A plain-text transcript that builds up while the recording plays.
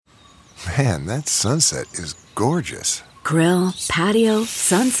Man, that sunset is gorgeous. Grill, patio,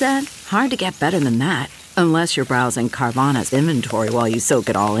 sunset. Hard to get better than that. Unless you're browsing Carvana's inventory while you soak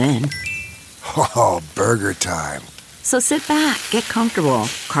it all in. Oh, burger time. So sit back, get comfortable.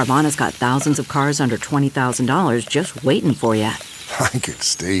 Carvana's got thousands of cars under $20,000 just waiting for you. I could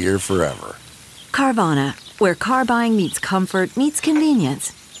stay here forever. Carvana, where car buying meets comfort meets convenience.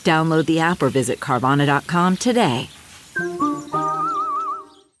 Download the app or visit Carvana.com today.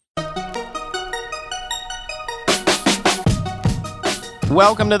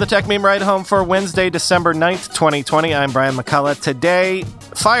 Welcome to the Tech Meme Ride Home for Wednesday, December 9th, 2020. I'm Brian McCullough. Today,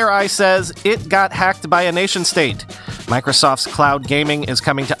 FireEye says it got hacked by a nation-state. Microsoft's cloud gaming is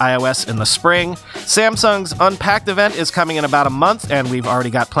coming to iOS in the spring. Samsung's Unpacked event is coming in about a month, and we've already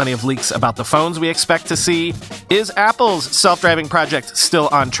got plenty of leaks about the phones we expect to see. Is Apple's self-driving project still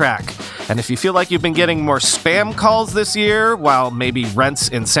on track? And if you feel like you've been getting more spam calls this year, while maybe rents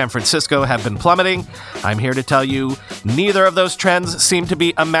in San Francisco have been plummeting, I'm here to tell you neither of those trends seem to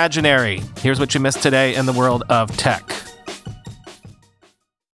be imaginary. Here's what you missed today in the world of tech.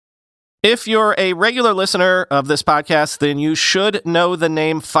 If you're a regular listener of this podcast, then you should know the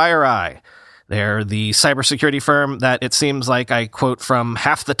name FireEye. They're the cybersecurity firm that it seems like I quote from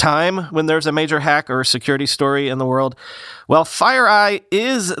half the time when there's a major hack or security story in the world. Well, FireEye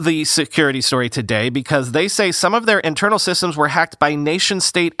is the security story today because they say some of their internal systems were hacked by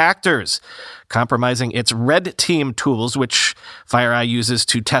nation-state actors, compromising its red team tools, which FireEye uses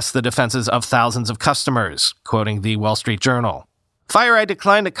to test the defenses of thousands of customers, quoting the Wall Street Journal. FireEye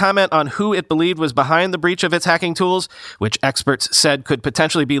declined to comment on who it believed was behind the breach of its hacking tools, which experts said could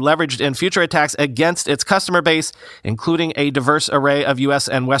potentially be leveraged in future attacks against its customer base, including a diverse array of U.S.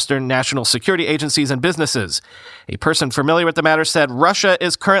 and Western national security agencies and businesses. A person familiar with the matter said Russia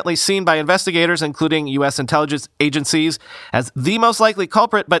is currently seen by investigators, including U.S. intelligence agencies, as the most likely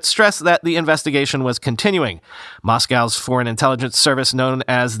culprit, but stressed that the investigation was continuing. Moscow's Foreign Intelligence Service, known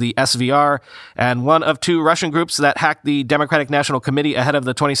as the SVR, and one of two Russian groups that hacked the Democratic National Committee ahead of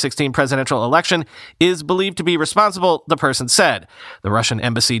the 2016 presidential election, is believed to be responsible, the person said. The Russian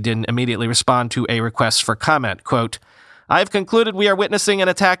embassy didn't immediately respond to a request for comment. Quote, "I've concluded we are witnessing an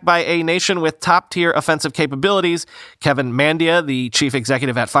attack by a nation with top-tier offensive capabilities," Kevin Mandia, the chief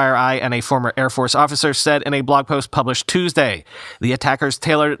executive at FireEye and a former Air Force officer, said in a blog post published Tuesday. The attackers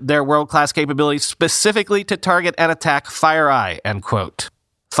tailored their world-class capabilities specifically to target and attack FireEye, end quote.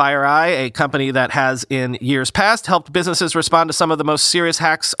 FireEye, a company that has in years past helped businesses respond to some of the most serious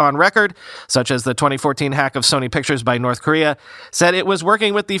hacks on record, such as the 2014 hack of Sony Pictures by North Korea, said it was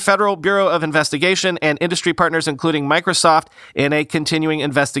working with the Federal Bureau of Investigation and industry partners, including Microsoft, in a continuing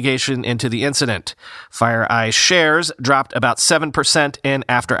investigation into the incident. FireEye shares dropped about 7% in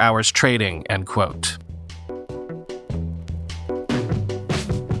after-hours trading, end quote.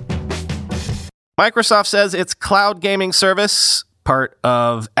 Microsoft says its cloud gaming service, part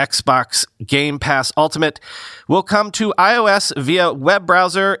of Xbox Game Pass Ultimate, will come to iOS via web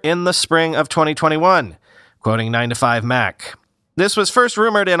browser in the spring of 2021, quoting 9to5Mac. This was first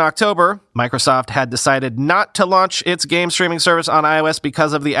rumored in October. Microsoft had decided not to launch its game streaming service on iOS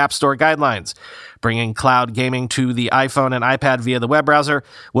because of the App Store guidelines. Bringing cloud gaming to the iPhone and iPad via the web browser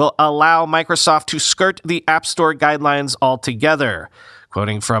will allow Microsoft to skirt the App Store guidelines altogether,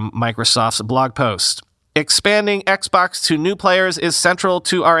 quoting from Microsoft's blog post. Expanding Xbox to new players is central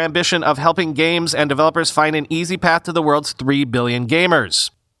to our ambition of helping games and developers find an easy path to the world's 3 billion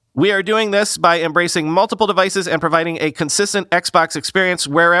gamers. We are doing this by embracing multiple devices and providing a consistent Xbox experience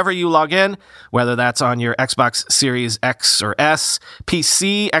wherever you log in, whether that's on your Xbox Series X or S,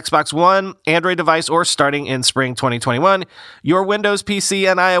 PC, Xbox One, Android device, or starting in spring 2021, your Windows PC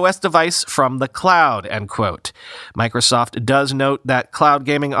and iOS device from the cloud, end quote. Microsoft does note that cloud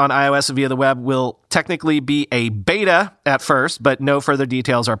gaming on iOS via the web will technically be a beta at first, but no further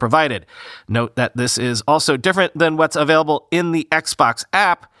details are provided. Note that this is also different than what's available in the Xbox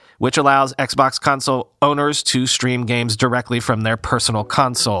app, which allows Xbox console owners to stream games directly from their personal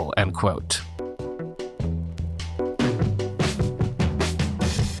console, end quote.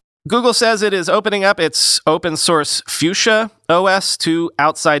 Google says it is opening up its open source Fuchsia OS to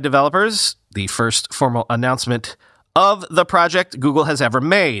outside developers, the first formal announcement of the project Google has ever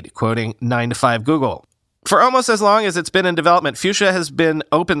made, quoting 9to5Google. For almost as long as it's been in development, Fuchsia has been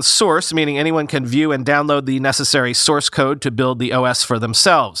open source, meaning anyone can view and download the necessary source code to build the OS for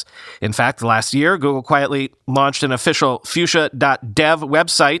themselves. In fact, last year, Google quietly launched an official fuchsia.dev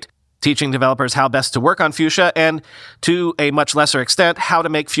website teaching developers how best to work on Fuchsia and, to a much lesser extent, how to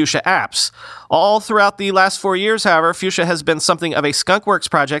make Fuchsia apps. All throughout the last 4 years, however, Fuchsia has been something of a skunkworks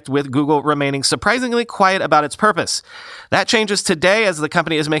project, with Google remaining surprisingly quiet about its purpose. That changes today as the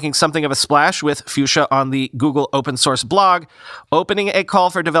company is making something of a splash with Fuchsia on the Google open source blog, opening a call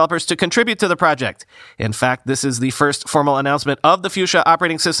for developers to contribute to the project. In fact, this is the first formal announcement of the Fuchsia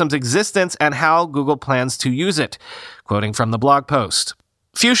operating system's existence and how Google plans to use it. Quoting from the blog post.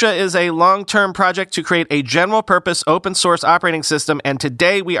 Fuchsia is a long-term project to create a general-purpose open-source operating system, and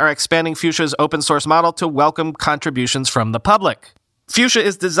today we are expanding Fuchsia's open-source model to welcome contributions from the public. Fuchsia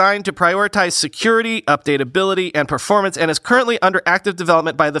is designed to prioritize security, updatability, and performance, and is currently under active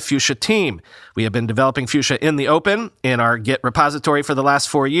development by the Fuchsia team. We have been developing Fuchsia in the open in our Git repository for the last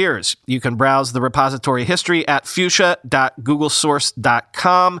 4 years. You can browse the repository history at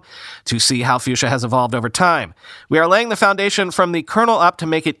fuchsia.googlesource.com to see how Fuchsia has evolved over time. We are laying the foundation from the kernel up to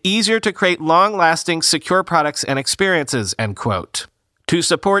make it easier to create long-lasting, secure products and experiences, end quote. To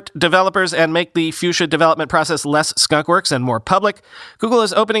support developers and make the Fuchsia development process less skunkworks and more public, Google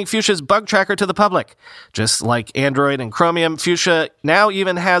is opening Fuchsia's bug tracker to the public. Just like Android and Chromium, Fuchsia now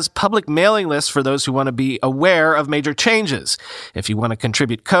even has public mailing lists for those who want to be aware of major changes. If you want to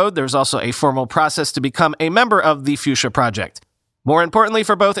contribute code, there's also a formal process to become a member of the Fuchsia project. More importantly,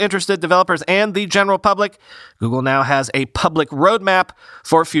 for both interested developers and the general public, Google now has a public roadmap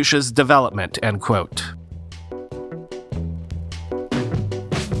for Fuchsia's development, end quote.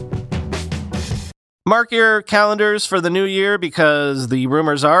 Mark your calendars for the new year, because the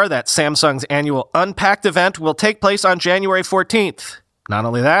rumors are that Samsung's annual Unpacked event will take place on January 14th. Not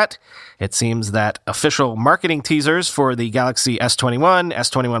only that, it seems that official marketing teasers for the Galaxy S21,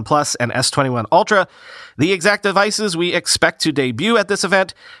 S21 Plus, and S21 Ultra, the exact devices we expect to debut at this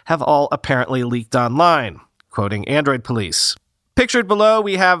event, have all apparently leaked online, quoting Android Police. Pictured below,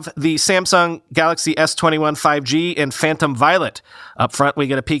 we have the Samsung Galaxy S21 5G in Phantom Violet. Up front, we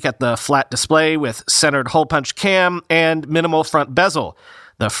get a peek at the flat display with centered hole-punch cam and minimal front bezel.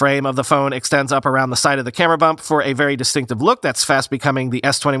 The frame of the phone extends up around the side of the camera bump for a very distinctive look that's fast becoming the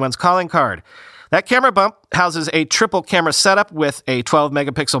S21's calling card. That camera bump houses a triple camera setup with a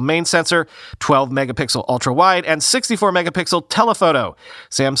 12-megapixel main sensor, 12-megapixel ultra-wide, and 64-megapixel telephoto.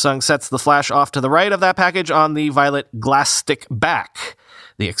 Samsung sets the flash off to the right of that package on the violet glass stick back.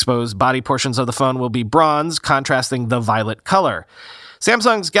 The exposed body portions of the phone will be bronze, contrasting the violet color.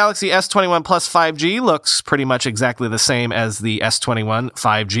 Samsung's Galaxy S21 Plus 5G looks pretty much exactly the same as the S21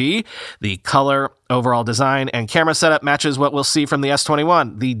 5G. The color, overall design, and camera setup matches what we'll see from the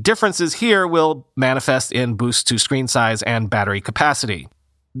S21. The differences here will manifest in boosts to screen size and battery capacity.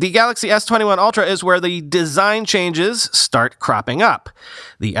 The Galaxy S21 Ultra is where the design changes start cropping up.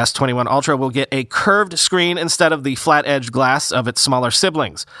 The S21 Ultra will get a curved screen instead of the flat-edged glass of its smaller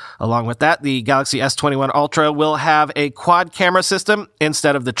siblings. Along with that, the Galaxy S21 Ultra will have a quad camera system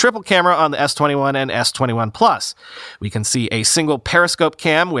instead of the triple camera on the S21 and S21 Plus. We can see a single periscope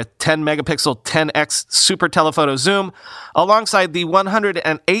cam with 10-megapixel 10x super telephoto zoom, alongside the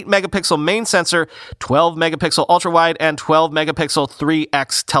 108-megapixel main sensor, 12-megapixel ultra-wide, and 12-megapixel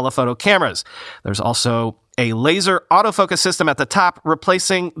 3x telephoto cameras. There's also a laser autofocus system at the top,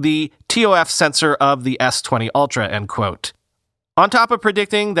 replacing the TOF sensor of the S20 Ultra, end quote. On top of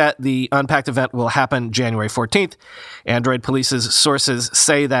predicting that the Unpacked event will happen January 14th, Android Police's sources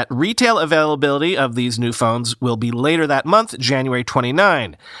say that retail availability of these new phones will be later that month, January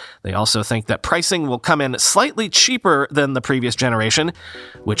 29. They also think that pricing will come in slightly cheaper than the previous generation,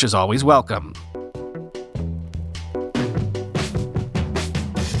 which is always welcome.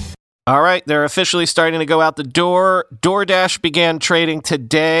 All right, they're officially starting to go out the door. DoorDash began trading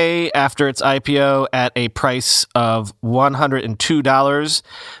today after its IPO at a price of $102,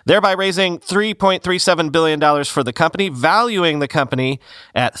 thereby raising $3.37 billion for the company, valuing the company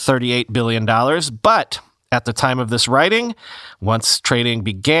at $38 billion. But at the time of this writing, once trading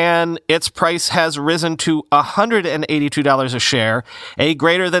began, its price has risen to $182 a share, a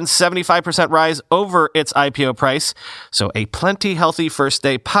greater than 75% rise over its IPO price, so a plenty healthy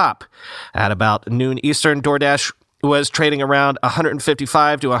first-day pop. At about noon Eastern, DoorDash was trading around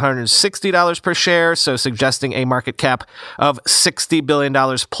 $155 to $160 per share, so suggesting a market cap of $60 billion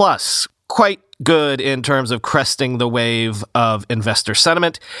plus. Quite good in terms of cresting the wave of investor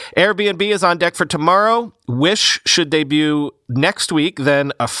sentiment. Airbnb is on deck for tomorrow. Wish should debut next week,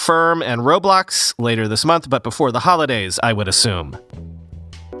 then Affirm and Roblox later this month, but before the holidays, I would assume.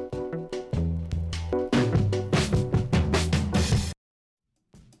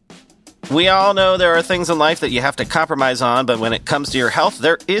 We all know there are things in life that you have to compromise on, but when it comes to your health,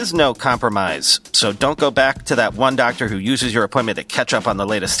 there is no compromise. So don't go back to that one doctor who uses your appointment to catch up on the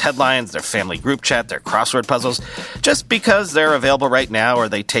latest headlines, their family group chat, their crossword puzzles, just because they're available right now or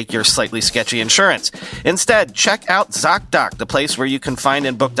they take your slightly sketchy insurance. Instead, check out ZocDoc, the place where you can find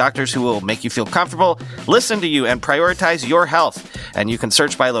and book doctors who will make you feel comfortable, listen to you, and prioritize your health. And you can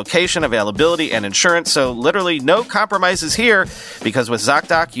search by location, availability, and insurance, so literally no compromises here, because with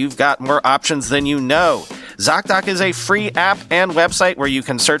ZocDoc, you've got more options than you know. ZocDoc is a free app and website where you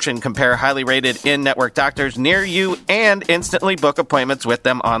can search and compare highly rated in-network doctors near you and instantly book appointments with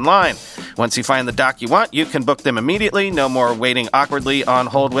them online. Once you find the doc you want, you can book them immediately, no more waiting awkwardly on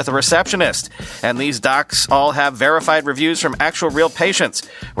hold with a receptionist. And these docs all have verified reviews from actual real patients.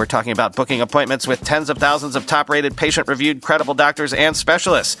 We're talking about booking appointments with tens of thousands of top-rated, patient-reviewed, credible doctors and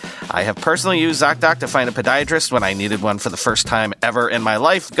specialists. I have personally used ZocDoc to find a podiatrist when I needed one for the first time ever in my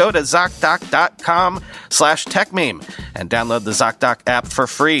life. Go to ZocDoc.com/TechMeme and download the ZocDoc app for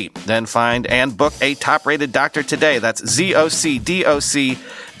free. Then find and book a top-rated doctor today. That's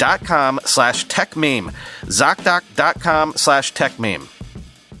ZocDoc.com/TechMeme. ZocDoc.com/TechMeme.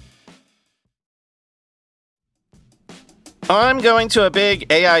 I'm going to a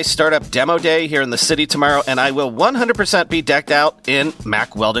big AI startup demo day here in the city tomorrow, and I will 100% be decked out in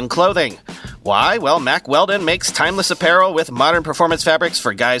Mack Weldon clothing. Why? Well, Mack Weldon makes timeless apparel with modern performance fabrics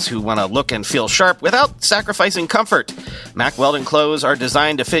for guys who want to look and feel sharp without sacrificing comfort. Mack Weldon clothes are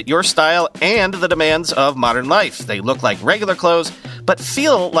designed to fit your style and the demands of modern life. They look like regular clothes, but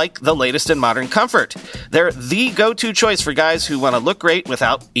feel like the latest in modern comfort. They're the go-to choice for guys who want to look great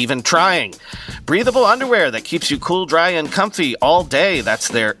without even trying. Breathable underwear that keeps you cool, dry, and comfy all day. That's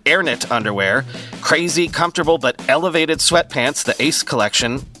their AirKnit underwear. Crazy, comfortable, but elevated sweatpants, the Ace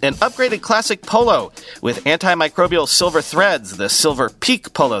collection. An upgraded classic polo with antimicrobial silver threads, the Silver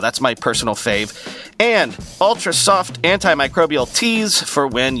Peak polo. That's my personal fave. And ultra-soft antimicrobial tees for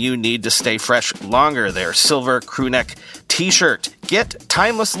when you need to stay fresh longer. Their silver crewneck t-shirt. Get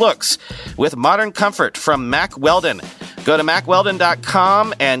timeless looks with modern comfort from Mack Weldon. Go to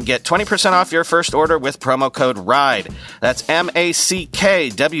MackWeldon.com and get 20% off your first order with promo code RIDE. That's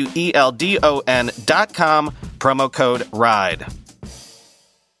MackWeldon.com, promo code RIDE.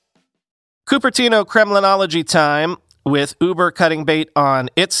 Cupertino Kremlinology time with Uber cutting bait on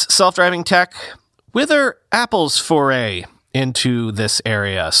its self-driving tech. Whither Apple's foray into this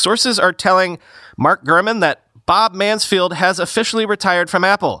area? Sources are telling Mark Gurman that Bob Mansfield has officially retired from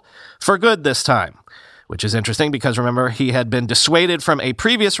Apple, for good this time. Which is interesting because, remember, he had been dissuaded from a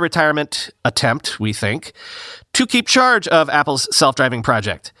previous retirement attempt, we think, to keep charge of Apple's self-driving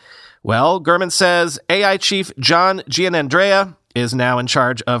project. Well, Gurman says AI chief John Gianandrea is now in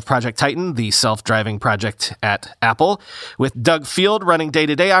charge of Project Titan, the self-driving project at Apple, with Doug Field running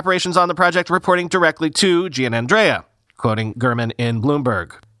day-to-day operations on the project, reporting directly to Gianandrea, quoting Gurman in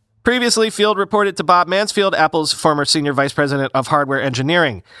Bloomberg. Previously, Field reported to Bob Mansfield, Apple's former senior vice president of hardware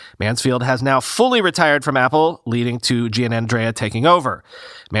engineering. Mansfield has now fully retired from Apple, leading to Gianandrea taking over.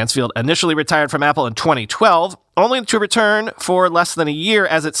 Mansfield initially retired from Apple in 2012, only to return for less than a year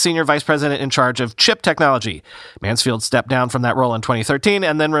as its senior vice president in charge of chip technology. Mansfield stepped down from that role in 2013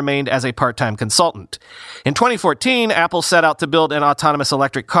 and then remained as a part-time consultant. In 2014, Apple set out to build an autonomous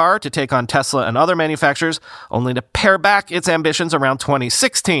electric car to take on Tesla and other manufacturers, only to pare back its ambitions around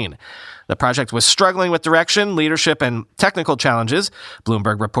 2016. The project was struggling with direction, leadership, and technical challenges,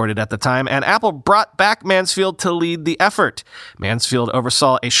 Bloomberg reported at the time, and Apple brought back Mansfield to lead the effort. Mansfield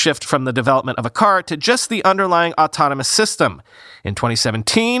oversaw a shift from the development of a car to just the underlying autonomous system. In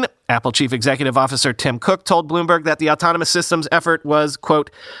 2017, Apple Chief Executive Officer Tim Cook told Bloomberg that the autonomous systems effort was, quote,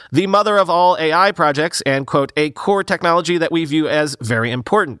 the mother of all AI projects and, quote, a core technology that we view as very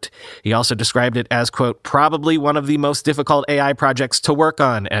important. He also described it as, quote, probably one of the most difficult AI projects to work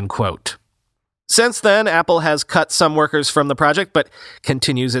on, end quote. Since then, Apple has cut some workers from the project, but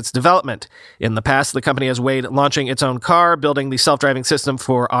continues its development. In the past, the company has weighed launching its own car, building the self-driving system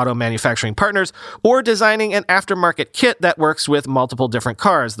for auto manufacturing partners, or designing an aftermarket kit that works with multiple different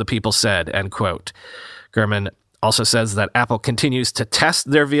cars, the people said, end quote. Gurman also says that Apple continues to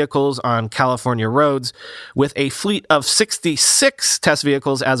test their vehicles on California roads with a fleet of 66 test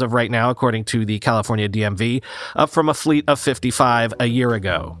vehicles as of right now, according to the California DMV, up from a fleet of 55 a year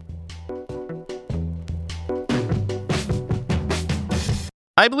ago.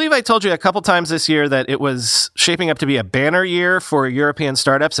 I believe I told you a couple times this year that it was shaping up to be a banner year for European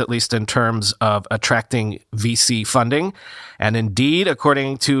startups, at least in terms of attracting VC funding. And indeed,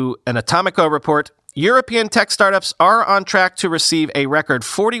 according to an Atomico report, European tech startups are on track to receive a record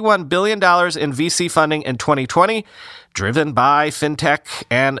 $41 billion in VC funding in 2020, driven by fintech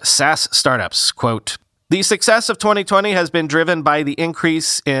and SaaS startups. Quote, the success of 2020 has been driven by the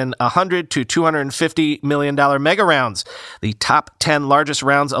increase in $100 to $250 million mega rounds. The top 10 largest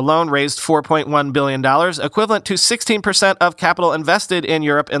rounds alone raised $4.1 billion, equivalent to 16% of capital invested in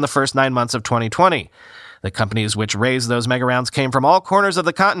Europe in the first 9 months of 2020. The companies which raised those mega rounds came from all corners of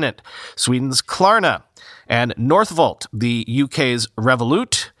the continent: Sweden's Klarna and Northvolt, the UK's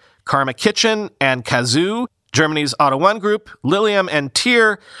Revolut, Karma Kitchen and Kazoo, Germany's Auto1 Group, Lilium and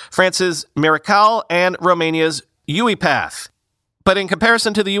Tier, France's Miracal, and Romania's UiPath. But in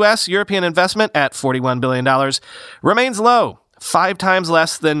comparison to the U.S., European investment at $41 billion remains low, 5 times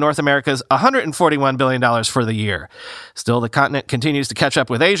less than North America's $141 billion for the year. Still, the continent continues to catch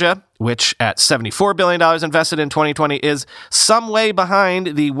up with Asia, which at $74 billion invested in 2020 is some way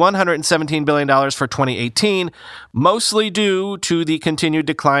behind the $117 billion for 2018, mostly due to the continued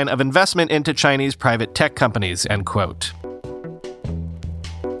decline of investment into Chinese private tech companies, end quote.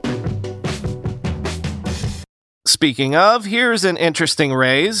 Speaking of, here's an interesting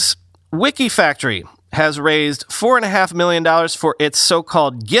raise. WikiFactory has raised $4.5 million for its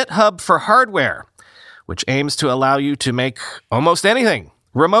so-called GitHub for hardware, which aims to allow you to make almost anything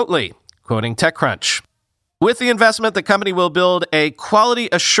remotely, quoting TechCrunch. With the investment, the company will build a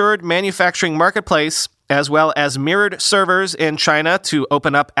quality-assured manufacturing marketplace as well as mirrored servers in China to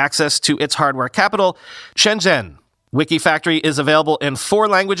open up access to its hardware capital, Shenzhen. WikiFactory is available in 4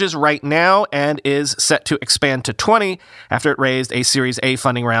 languages right now and is set to expand to 20 after it raised a Series A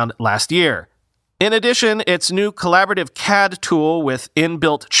funding round last year. In addition, its new collaborative CAD tool with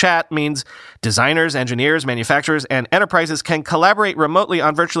inbuilt chat means designers, engineers, manufacturers, and enterprises can collaborate remotely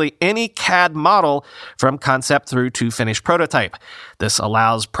on virtually any CAD model from concept through to finished prototype. This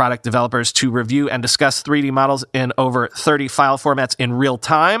allows product developers to review and discuss 3D models in over 30 file formats in real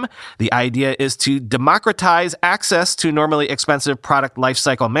time. The idea is to democratize access to normally expensive product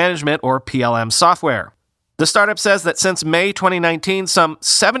lifecycle management, or PLM software. The startup says that since May 2019, some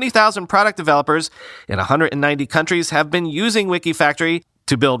 70,000 product developers in 190 countries have been using WikiFactory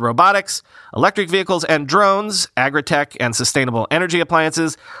to build robotics, electric vehicles and drones, agri-tech and sustainable energy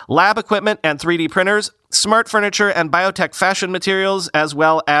appliances, lab equipment and 3D printers, smart furniture and biotech fashion materials, as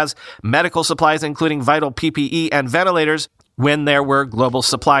well as medical supplies including vital PPE and ventilators when there were global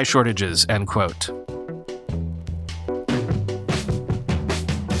supply shortages, end quote.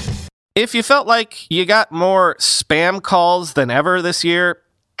 If you felt like you got more spam calls than ever this year,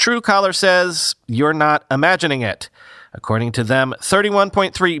 Truecaller says you're not imagining it. According to them,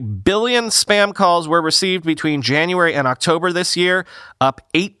 31.3 billion spam calls were received between January and October this year, up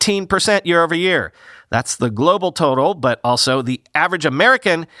 18% year over year. That's the global total, but also the average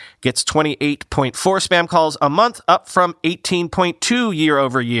American gets 28.4 spam calls a month, up from 18.2 year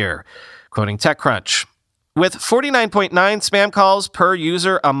over year, quoting TechCrunch. With 49.9 spam calls per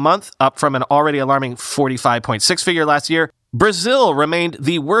user a month, up from an already alarming 45.6 figure last year, Brazil remained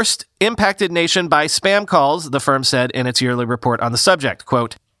the worst impacted nation by spam calls, the firm said in its yearly report on the subject.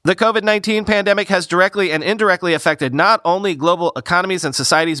 Quote, the COVID-19 pandemic has directly and indirectly affected not only global economies and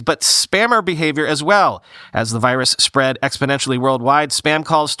societies, but spammer behavior as well. As the virus spread exponentially worldwide, spam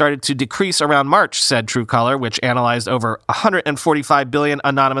calls started to decrease around March, said Truecaller, which analyzed over 145 billion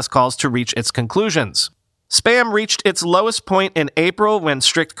anonymous calls to reach its conclusions. Spam reached its lowest point in April when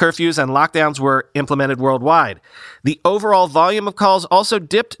strict curfews and lockdowns were implemented worldwide. The overall volume of calls also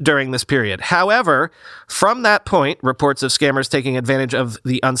dipped during this period. However, from that point, reports of scammers taking advantage of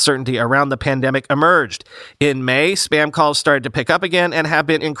the uncertainty around the pandemic emerged. In May, spam calls started to pick up again and have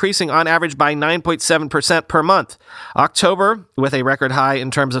been increasing on average by 9.7% per month. October, with a record high in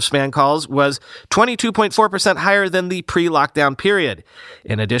terms of spam calls, was 22.4% higher than the pre-lockdown period.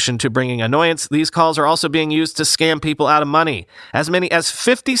 In addition to bringing annoyance, these calls are also being used to scam people out of money. As many as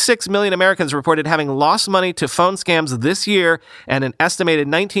 56 million Americans reported having lost money to phone scams this year, and an estimated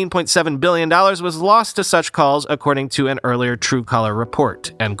 $19.7 billion was lost to such calls, according to an earlier Truecaller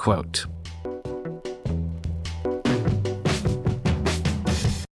report, end quote.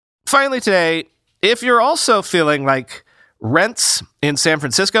 Finally today, if you're also feeling like rents in San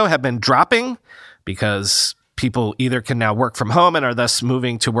Francisco have been dropping because people either can now work from home and are thus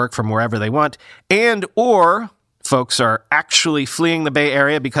moving to work from wherever they want, and or folks are actually fleeing the Bay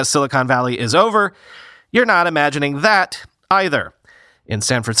Area because Silicon Valley is over, you're not imagining that either. In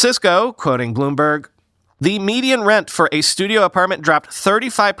San Francisco, quoting Bloomberg, The median rent for a studio apartment dropped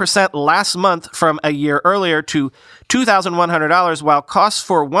 35% last month from a year earlier to $2,100, while costs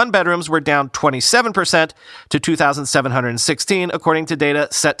for one-bedrooms were down 27% to $2,716, according to data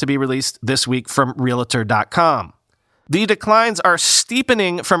set to be released this week from Realtor.com. The declines are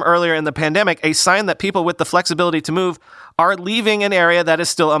steepening from earlier in the pandemic, a sign that people with the flexibility to move are leaving an area that is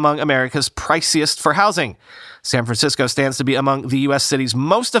still among America's priciest for housing. San Francisco stands to be among the U.S. cities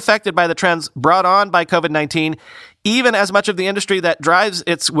most affected by the trends brought on by COVID-19, even as much of the industry that drives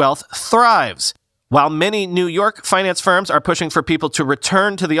its wealth thrives. While many New York finance firms are pushing for people to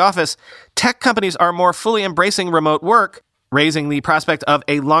return to the office, tech companies are more fully embracing remote work, raising the prospect of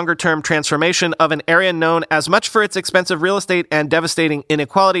a longer-term transformation of an area known as much for its expensive real estate and devastating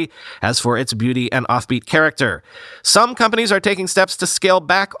inequality as for its beauty and offbeat character. Some companies are taking steps to scale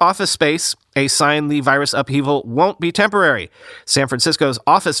back office space, a sign the virus upheaval won't be temporary. San Francisco's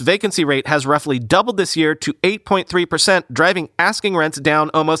office vacancy rate has roughly doubled this year to 8.3%, driving asking rents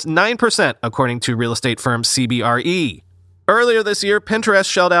down almost 9%, according to real estate firm CBRE. Earlier this year, Pinterest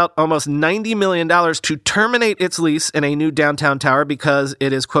shelled out almost $90 million to terminate its lease in a new downtown tower because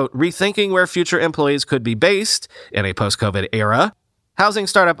it is, quote, rethinking where future employees could be based in a post-COVID era. Housing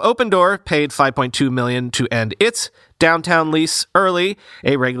startup Opendoor paid $5.2 million to end its downtown lease early,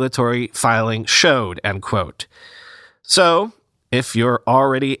 a regulatory filing showed, end quote. So, if you're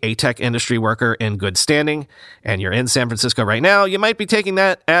already a tech industry worker in good standing and you're in San Francisco right now, you might be taking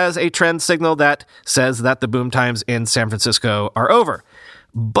that as a trend signal that says that the boom times in San Francisco are over.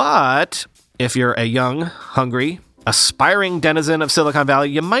 But if you're a young, hungry, aspiring denizen of Silicon Valley,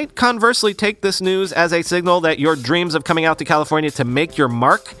 you might conversely take this news as a signal that your dreams of coming out to California to make your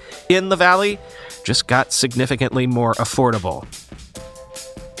mark in the Valley just got significantly more affordable.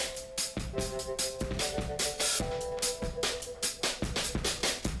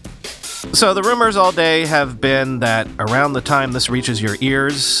 So the rumors all day have been that around the time this reaches your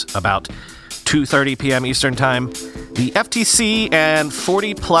ears, about 2:30 p.m. Eastern Time, the FTC and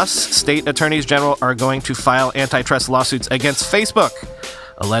 40-plus state attorneys general are going to file antitrust lawsuits against Facebook,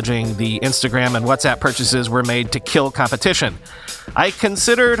 alleging the Instagram and WhatsApp purchases were made to kill competition. I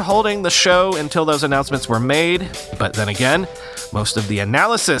considered holding the show until those announcements were made, but then again, most of the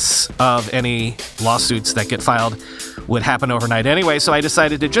analysis of any lawsuits that get filed would happen overnight anyway, so I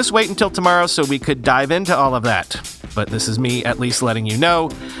decided to just wait until tomorrow so we could dive into all of that. But this is me at least letting you know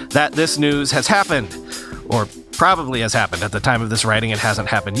that this news has happened, or probably has happened. At the time of this writing, it hasn't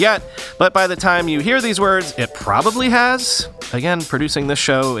happened yet, but by the time you hear these words, it probably has. Again, producing this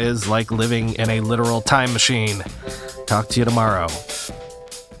show is like living in a literal time machine. Talk to you tomorrow.